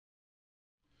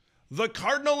the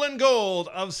Cardinal and Gold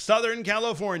of Southern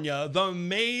California, the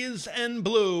Maize and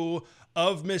Blue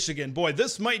of Michigan. Boy,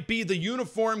 this might be the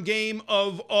uniform game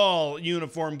of all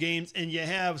uniform games, and you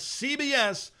have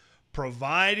CBS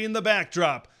providing the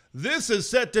backdrop. This is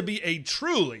set to be a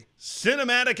truly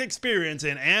cinematic experience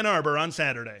in Ann Arbor on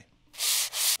Saturday.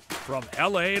 From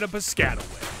LA to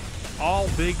Piscataway, all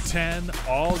Big Ten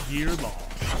all year long.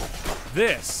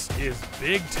 This is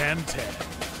Big Ten 10.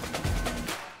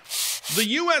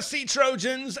 The USC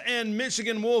Trojans and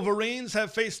Michigan Wolverines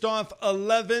have faced off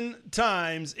 11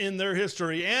 times in their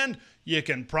history, and you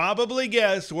can probably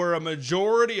guess where a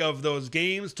majority of those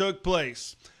games took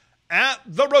place. At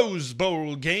the Rose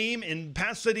Bowl game in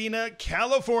Pasadena,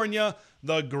 California,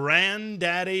 the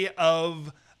granddaddy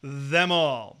of them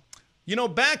all. You know,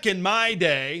 back in my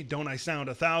day, don't I sound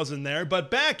 1,000 there,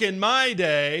 but back in my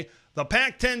day, the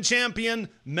Pac-10 champion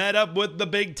met up with the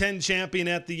Big Ten champion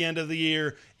at the end of the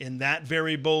year in that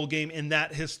very bowl game in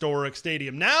that historic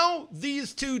stadium. Now,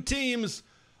 these two teams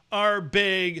are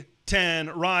Big Ten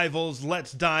rivals.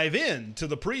 Let's dive into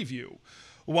the preview.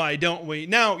 Why don't we?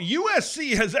 Now,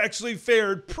 USC has actually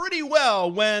fared pretty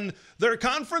well when their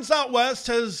conference out west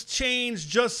has changed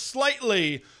just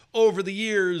slightly over the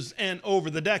years and over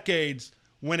the decades.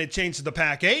 When it changed to the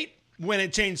Pac-8, when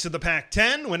it changed to the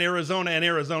Pac-10, when Arizona and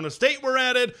Arizona State were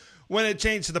added, when it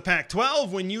changed to the Pac-12,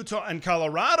 when Utah and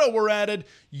Colorado were added,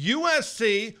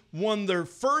 USC won their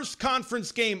first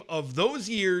conference game of those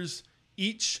years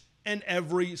each and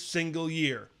every single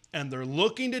year. And they're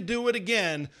looking to do it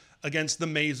again against the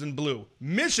Maize and Blue.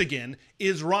 Michigan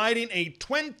is riding a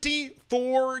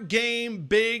 24-game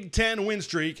Big Ten win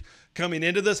streak coming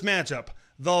into this matchup.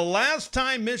 The last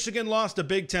time Michigan lost a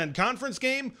Big Ten conference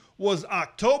game was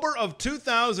October of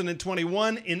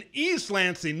 2021 in East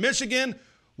Lansing, Michigan,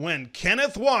 when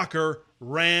Kenneth Walker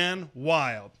ran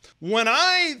wild. When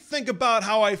I think about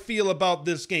how I feel about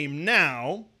this game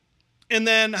now, and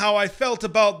then how I felt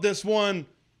about this one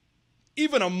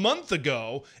even a month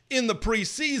ago in the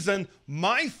preseason,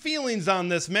 my feelings on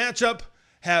this matchup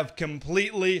have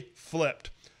completely flipped.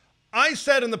 I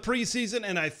said in the preseason,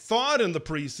 and I thought in the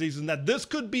preseason, that this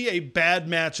could be a bad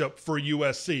matchup for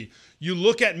USC. You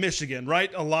look at Michigan, right?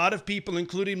 A lot of people,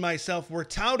 including myself, were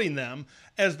touting them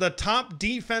as the top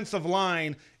defensive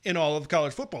line in all of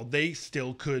college football. They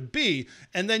still could be.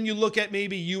 And then you look at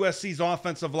maybe USC's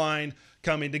offensive line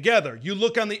coming together. You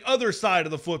look on the other side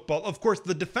of the football. Of course,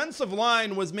 the defensive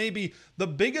line was maybe the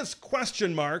biggest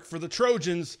question mark for the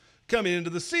Trojans coming into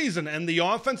the season, and the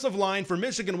offensive line for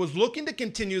Michigan was looking to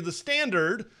continue the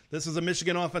standard. This is a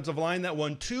Michigan offensive line that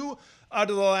won 2 out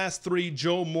of the last 3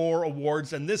 Joe Moore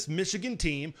awards, and this Michigan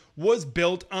team was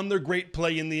built on their great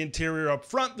play in the interior up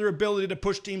front, their ability to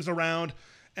push teams around,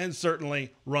 and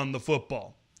certainly run the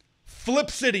football.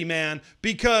 Flip City, man,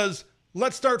 because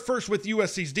let's start first with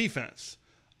USC's defense.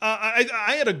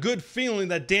 I had a good feeling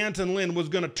that D'Anton Lynn was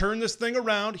going to turn this thing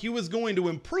around. He was going to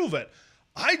improve it.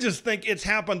 I just think it's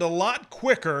happened a lot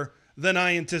quicker than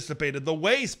I anticipated. The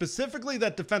way specifically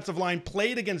that defensive line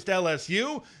played against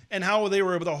LSU and how they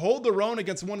were able to hold their own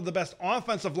against one of the best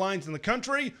offensive lines in the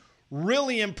country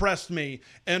really impressed me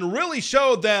and really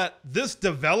showed that this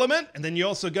development, and then you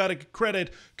also got to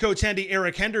credit Coach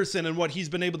Eric Henderson and what he's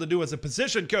been able to do as a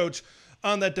position coach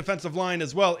on that defensive line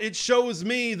as well. It shows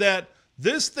me that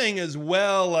this thing is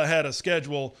well ahead of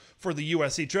schedule for the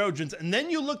USC Trojans. And then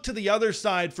you look to the other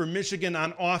side for Michigan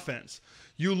on offense.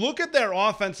 You look at their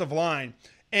offensive line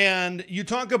and you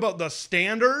talk about the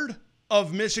standard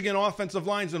of Michigan offensive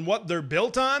lines and what they're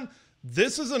built on.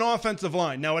 This is an offensive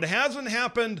line. Now, it hasn't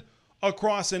happened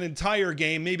across an entire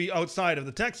game, maybe outside of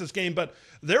the Texas game, but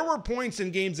there were points in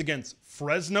games against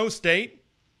Fresno State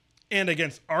and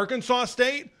against Arkansas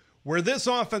State where this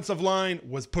offensive line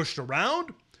was pushed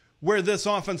around, where this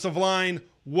offensive line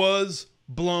was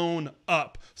blown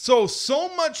up. So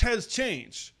much has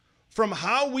changed from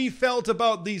how we felt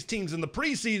about these teams in the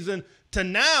preseason to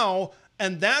now,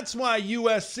 and that's why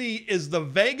USC is the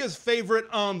Vegas favorite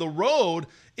on the road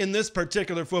in this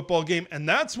particular football game, and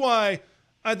that's why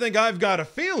I think I've got a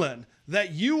feeling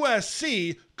that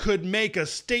USC could make a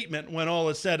statement when all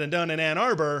is said and done in Ann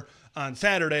Arbor on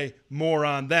Saturday. More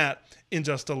on that in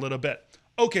just a little bit.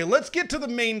 Okay, let's get to the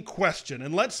main question,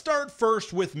 and let's start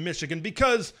first with Michigan,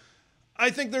 because I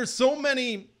think there's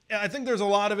a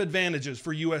lot of advantages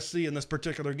for USC in this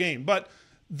particular game, but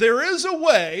there is a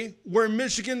way where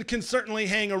Michigan can certainly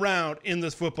hang around in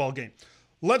this football game.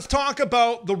 Let's talk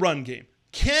about the run game.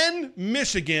 Can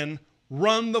Michigan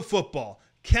run the football?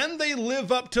 Can they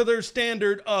live up to their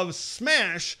standard of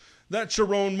smash that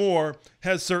Sharon Moore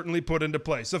has certainly put into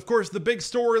place? Of course, the big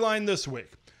storyline this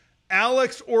week,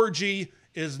 Alex Orji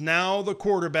is now the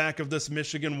quarterback of this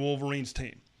Michigan Wolverines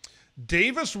team.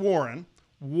 Davis Warren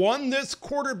won this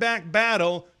quarterback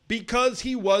battle because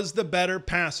he was the better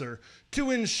passer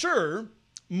to ensure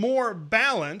more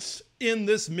balance in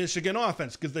this Michigan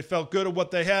offense because they felt good at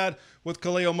what they had with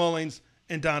Khalil Mullings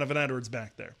and Donovan Edwards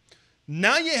back there.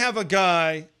 Now you have a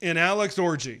guy in Alex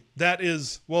Orji that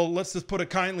is, well, let's just put it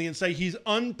kindly and say he's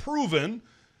unproven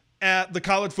at the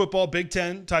college football Big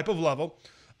Ten type of level.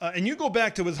 And you go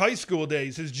back to his high school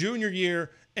days, his junior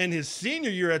year and his senior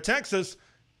year at Texas,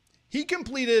 he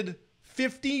completed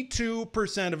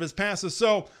 52% of his passes.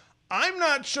 So I'm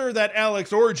not sure that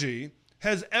Alex Orji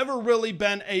has ever really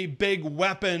been a big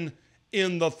weapon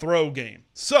in the throw game.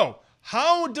 So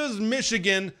how does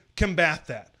Michigan combat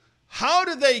that? How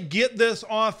do they get this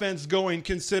offense going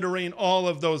considering all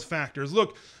of those factors?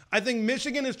 Look, I think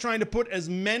Michigan is trying to put as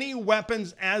many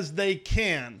weapons as they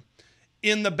can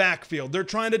in the backfield. They're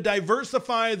trying to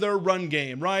diversify their run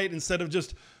game, right? Instead of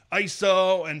just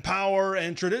ISO and power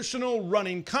and traditional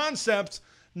running concepts,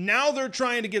 now they're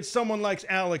trying to get someone like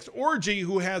Alex Orji,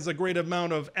 who has a great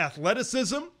amount of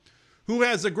athleticism, who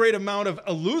has a great amount of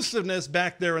elusiveness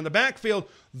back there in the backfield.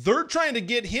 They're trying to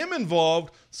get him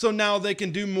involved so now they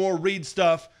can do more read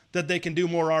stuff, that they can do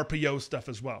more RPO stuff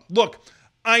as well. Look,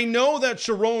 I know that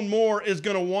Sharon Moore is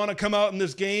going to want to come out in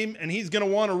this game and he's going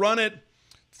to want to run it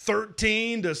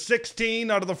 13 to 16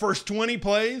 out of the first 20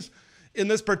 plays. In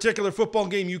this particular football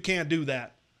game, you can't do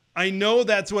that. I know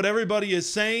that's what everybody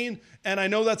is saying, and I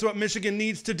know that's what Michigan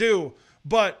needs to do.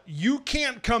 But you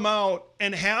can't come out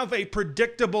and have a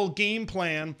predictable game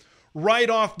plan right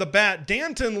off the bat.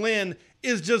 D'Anton Lynn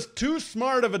is just too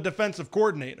smart of a defensive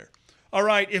coordinator. All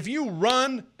right, if you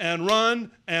run and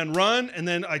run and run, and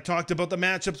then I talked about the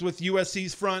matchups with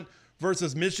USC's front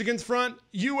versus Michigan's front,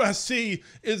 USC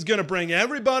is going to bring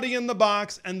everybody in the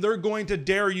box, and they're going to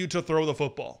dare you to throw the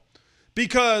football.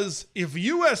 Because if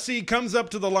USC comes up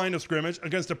to the line of scrimmage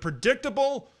against a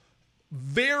predictable,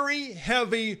 very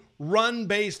heavy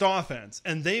run-based offense,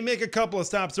 and they make a couple of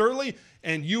stops early,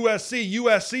 and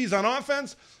USC's on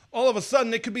offense, all of a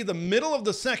sudden it could be the middle of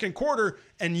the second quarter,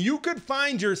 and you could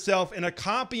find yourself in a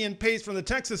copy and paste from the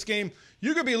Texas game.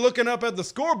 You could be looking up at the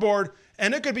scoreboard,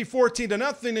 and it could be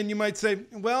 14-0, and you might say,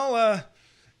 well,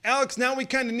 Alex, now we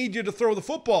kind of need you to throw the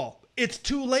football. It's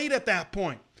too late at that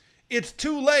point. It's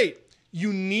too late.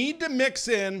 You need to mix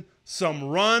in some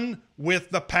run with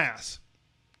the pass.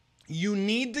 You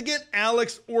need to get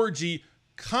Alex Orji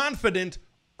confident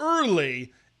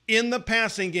early in the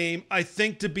passing game, I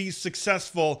think, to be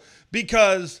successful,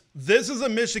 because this is a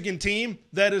Michigan team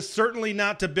that is certainly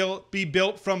not to be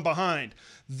built from behind.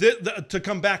 To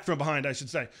come back from behind, I should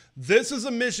say. This is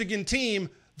a Michigan team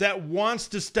that wants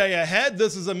to stay ahead.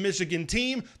 This is a Michigan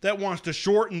team that wants to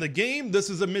shorten the game. This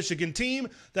is a Michigan team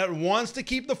that wants to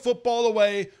keep the football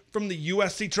away from the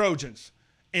USC Trojans.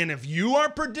 And if you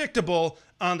are predictable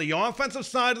on the offensive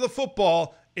side of the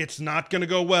football, it's not going to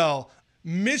go well.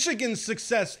 Michigan's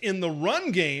success in the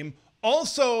run game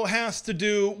also has to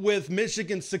do with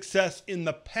Michigan's success in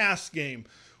the pass game.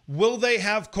 Will they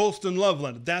have Colston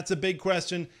Loveland? That's a big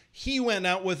question. He went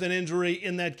out with an injury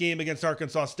in that game against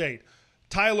Arkansas State.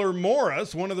 Tyler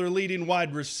Morris, one of their leading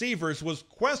wide receivers, was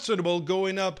questionable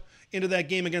going up into that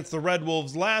game against the Red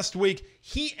Wolves last week.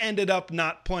 He ended up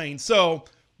not playing. So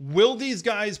will these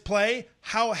guys play?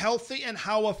 How healthy and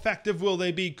how effective will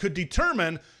they be could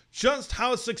determine just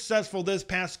how successful this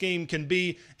pass game can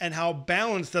be and how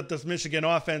balanced that this Michigan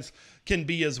offense can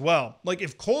be as well. Like,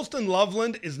 if Colston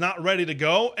Loveland is not ready to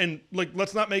go, and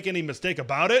let's not make any mistake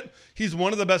about it, he's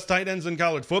one of the best tight ends in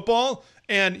college football,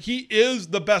 and he is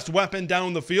the best weapon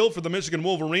down the field for the Michigan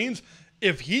Wolverines.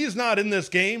 If he's not in this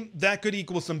game, that could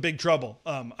equal some big trouble,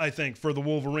 I think, for the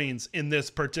Wolverines in this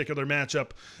particular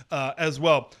matchup as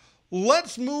well.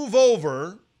 Let's move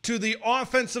over to the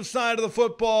offensive side of the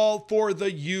football for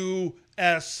the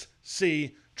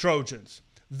USC Trojans.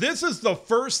 This is the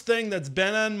first thing that's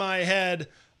been on my head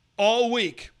all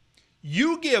week.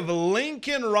 You give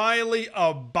Lincoln Riley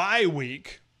a bye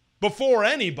week before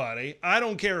anybody. I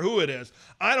don't care who it is.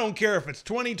 I don't care if it's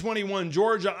 2021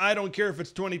 Georgia. I don't care if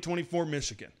it's 2024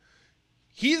 Michigan.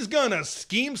 He's going to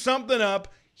scheme something up.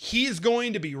 He's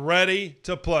going to be ready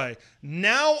to play.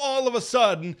 Now, all of a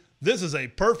sudden, this is a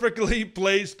perfectly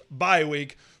placed bye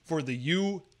week for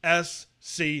the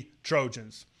USC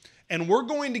Trojans. And we're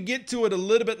going to get to it a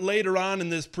little bit later on in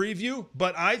this preview,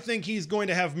 but I think he's going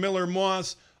to have Miller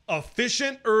Moss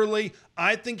efficient early.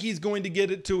 I think he's going to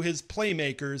get it to his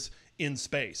playmakers in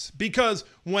space. Because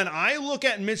when I look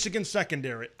at Michigan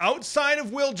secondary, outside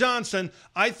of Will Johnson,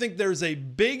 I think there's a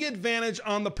big advantage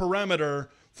on the perimeter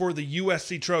for the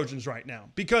USC Trojans right now.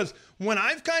 Because when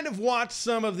I've kind of watched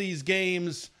some of these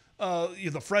games,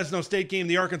 the Fresno State game,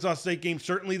 the Arkansas State game,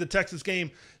 certainly the Texas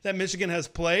game that Michigan has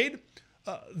played,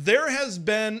 there has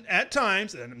been at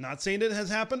times, and I'm not saying it has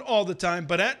happened all the time,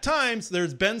 but at times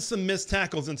there's been some missed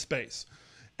tackles in space.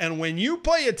 And when you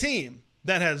play a team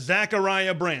that has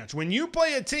Zachariah Branch, when you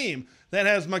play a team that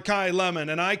has Mekhi Lemon,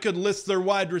 and I could list their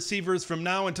wide receivers from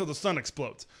now until the sun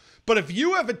explodes. But if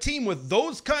you have a team with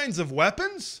those kinds of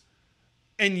weapons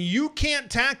and you can't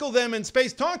tackle them in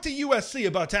space, talk to USC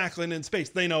about tackling in space.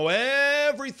 They know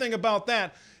everything about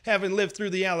that, having lived through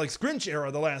the Alex Grinch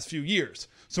era the last few years.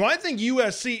 So I think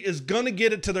USC is going to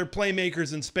get it to their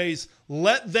playmakers in space.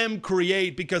 Let them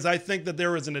create, because I think that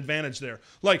there is an advantage there.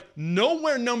 Like, know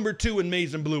where number 2 in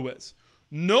maize and blue is.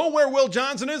 Know where Will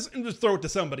Johnson is and just throw it to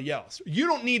somebody else. You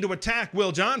don't need to attack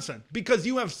Will Johnson because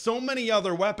you have so many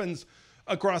other weapons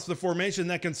across the formation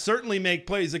that can certainly make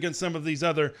plays against some of these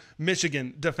other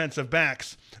Michigan defensive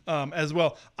backs as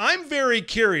well. I'm very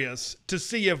curious to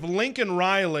see if Lincoln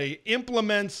Riley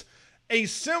implements a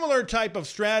similar type of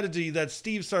strategy that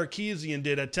Steve Sarkisian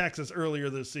did at Texas earlier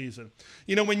this season.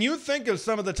 You know, when you think of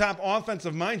some of the top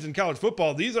offensive minds in college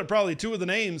football, these are probably two of the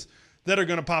names that are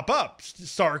going to pop up.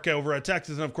 Sark over at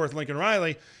Texas, and of course Lincoln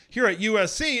Riley here at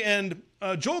USC. And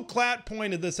Joel Klatt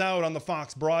pointed this out on the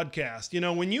Fox broadcast. You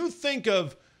know, when you think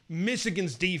of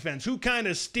Michigan's defense, who kind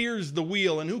of steers the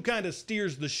wheel and who kind of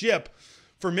steers the ship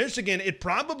for Michigan, it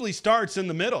probably starts in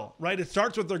the middle, right? It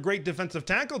starts with their great defensive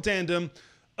tackle tandem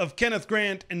of Kenneth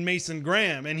Grant and Mason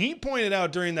Graham. And he pointed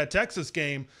out during that Texas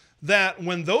game that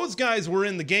when those guys were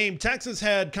in the game, Texas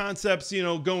had concepts, you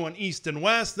know, going east and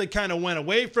west. They kind of went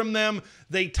away from them.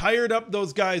 They tired up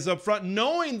those guys up front,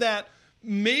 knowing that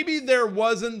maybe there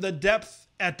wasn't the depth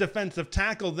at defensive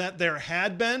tackle that there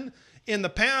had been in the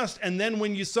past. And then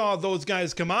when you saw those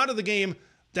guys come out of the game,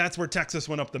 that's where Texas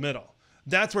went up the middle.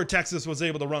 That's where Texas was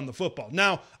able to run the football.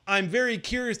 Now, I'm very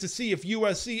curious to see if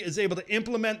USC is able to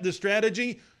implement this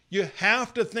strategy. You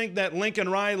have to think that Lincoln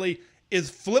Riley is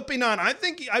flipping on. I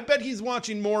bet he's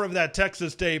watching more of that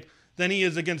Texas tape than he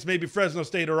is against maybe Fresno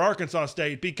State or Arkansas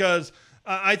State, because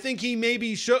I think he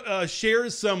maybe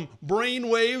shares some brain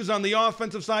waves on the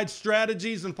offensive side,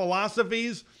 strategies and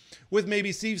philosophies with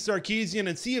maybe Steve Sarkisian,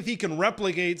 and see if he can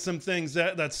replicate some things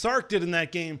that Sark did in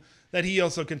that game that he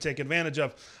also can take advantage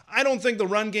of. I don't think the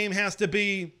run game has to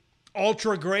be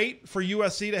ultra great for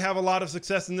USC to have a lot of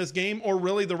success in this game, or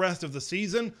really the rest of the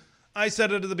season. I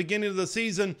said it at the beginning of the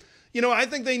season. You know, I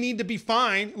think they need to be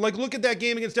fine. Like, look at that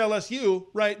game against LSU,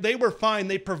 right? They were fine.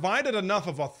 They provided enough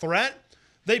of a threat.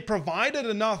 They provided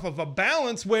enough of a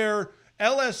balance where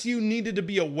LSU needed to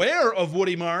be aware of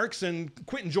Woody Marks, and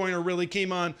Quentin Joyner really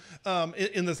came on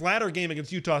in this latter game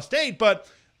against Utah State. But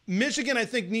Michigan, I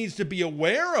think, needs to be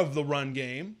aware of the run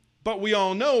game. But we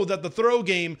all know that the throw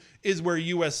game is where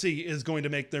USC is going to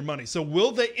make their money. So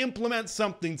will they implement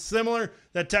something similar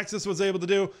that Texas was able to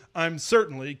do? I'm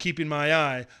certainly keeping my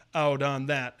eye out on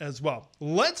that as well.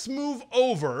 Let's move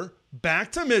over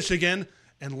back to Michigan,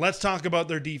 and let's talk about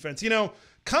their defense. You know,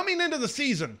 coming into the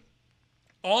season,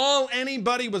 all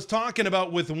anybody was talking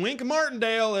about with Wink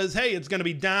Martindale is, hey, it's going to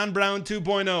be Don Brown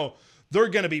 2.0. They're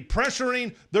going to be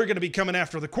pressuring. They're going to be coming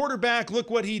after the quarterback.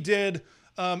 Look what he did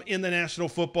in the National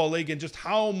Football League, and just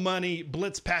how many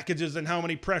blitz packages and how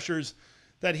many pressures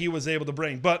that he was able to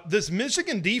bring. But this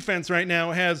Michigan defense right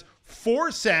now has 4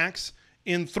 sacks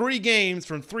in 3 games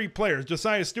from 3 players.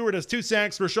 Josiah Stewart has 2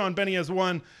 sacks, Rashawn Benny has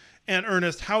 1, and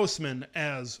Ernest Hausman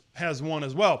has 1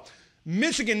 as well.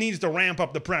 Michigan needs to ramp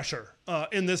up the pressure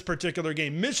in this particular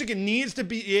game. Michigan needs to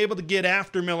be able to get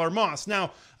after Miller Moss.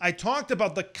 Now, I talked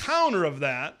about the counter of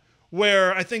that,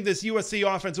 where I think this USC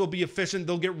offense will be efficient.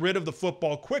 They'll get rid of the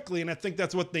football quickly, and I think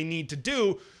that's what they need to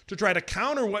do to try to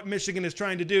counter what Michigan is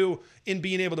trying to do in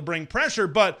being able to bring pressure.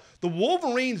 But the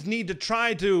Wolverines need to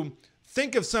try to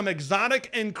think of some exotic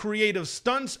and creative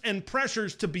stunts and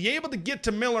pressures to be able to get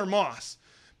to Miller Moss.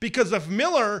 Because if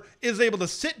Miller is able to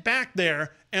sit back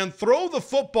there and throw the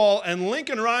football, and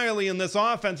Lincoln Riley and this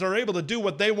offense are able to do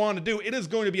what they want to do, it is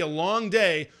going to be a long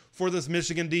day for this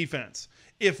Michigan defense.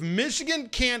 If Michigan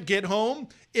can't get home,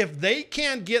 if they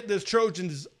can't get this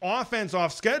Trojans offense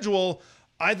off schedule,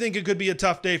 I think it could be a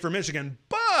tough day for Michigan.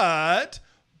 But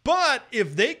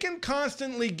if they can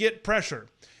constantly get pressure,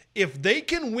 if they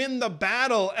can win the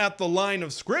battle at the line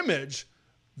of scrimmage,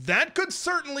 that could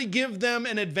certainly give them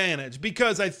an advantage.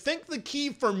 Because I think the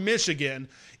key for Michigan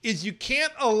is you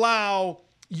can't allow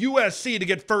USC to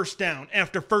get first down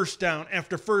after first down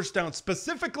after first down,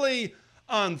 specifically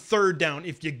on 3rd down.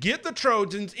 If you get the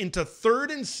Trojans into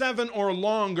 3rd and 7 or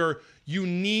longer, you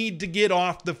need to get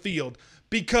off the field.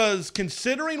 because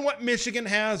considering what Michigan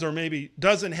has or maybe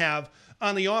doesn't have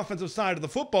on the offensive side of the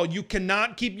football, you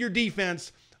cannot keep your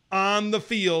defense on the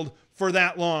field for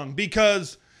that long,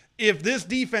 because if this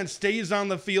defense stays on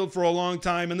the field for a long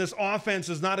time and this offense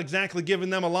is not exactly giving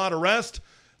them a lot of rest,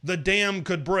 the dam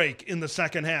could break in the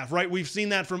second half, right? We've seen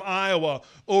that from Iowa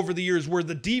over the years, where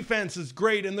the defense is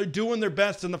great and they're doing their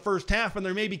best in the first half and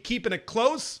they're maybe keeping it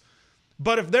close.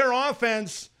 But if their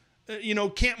offense,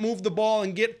 can't move the ball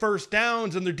and get first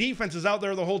downs and their defense is out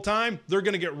there the whole time, they're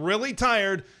going to get really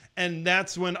tired. And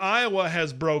that's when Iowa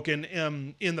has broken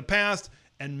in the past.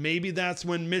 And maybe that's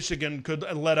when Michigan could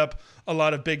let up a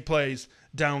lot of big plays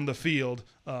down the field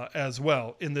as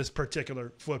well in this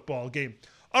particular football game.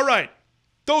 All right.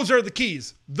 Those are the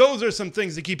keys. Those are some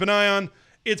things to keep an eye on.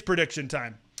 It's prediction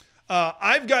time.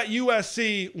 I've got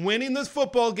USC winning this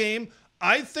football game.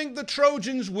 I think the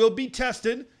Trojans will be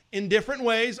tested in different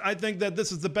ways. I think that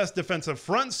this is the best defensive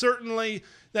front, certainly,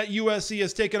 that USC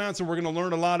has taken on, so we're going to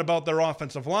learn a lot about their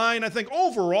offensive line. I think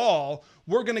overall,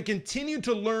 we're going to continue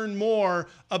to learn more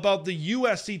about the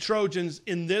USC Trojans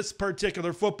in this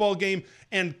particular football game,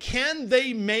 and can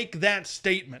they make that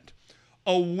statement?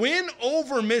 A win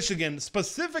over Michigan,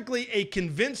 specifically a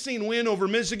convincing win over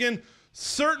Michigan,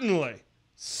 certainly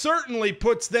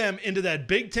puts them into that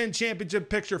Big Ten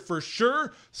championship picture for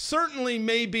sure. Certainly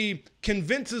maybe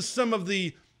convinces some of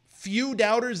the few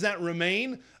doubters that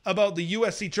remain about the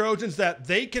USC Trojans that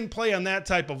they can play on that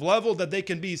type of level, that they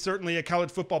can be certainly a college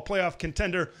football playoff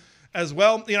contender as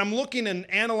well. I'm looking and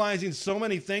analyzing so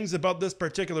many things about this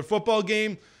particular football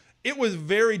game. It was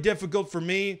very difficult for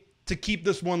me to keep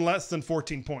this one less than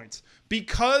 14 points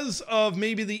because of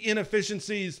maybe the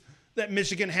inefficiencies that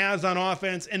Michigan has on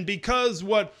offense, and because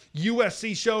what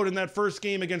USC showed in that first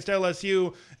game against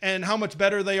LSU and how much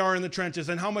better they are in the trenches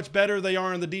and how much better they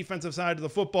are on the defensive side of the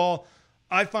football,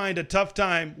 I find a tough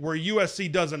time where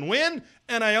USC doesn't win,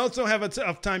 and I also have a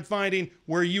tough time finding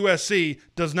where USC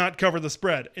does not cover the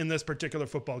spread in this particular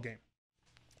football game.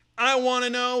 I want to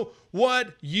know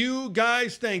what you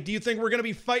guys think. Do you think we're going to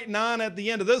be fighting on at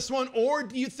the end of this one, or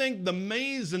do you think the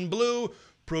maize and blue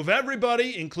prove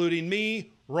everybody, including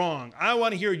me, wrong? I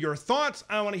want to hear your thoughts.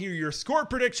 I want to hear your score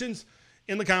predictions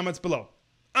in the comments below.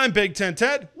 I'm Big Ten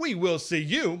Ted. We will see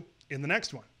you in the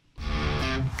next one.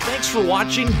 Thanks for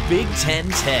watching Big Ten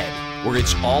Ted, where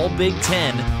it's all Big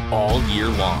Ten all year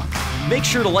long. Make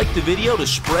sure to like the video to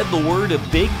spread the word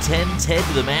of Big Ten Ted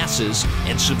to the masses,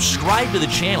 and subscribe to the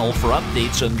channel for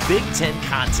updates on Big Ten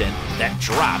content that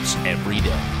drops every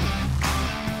day.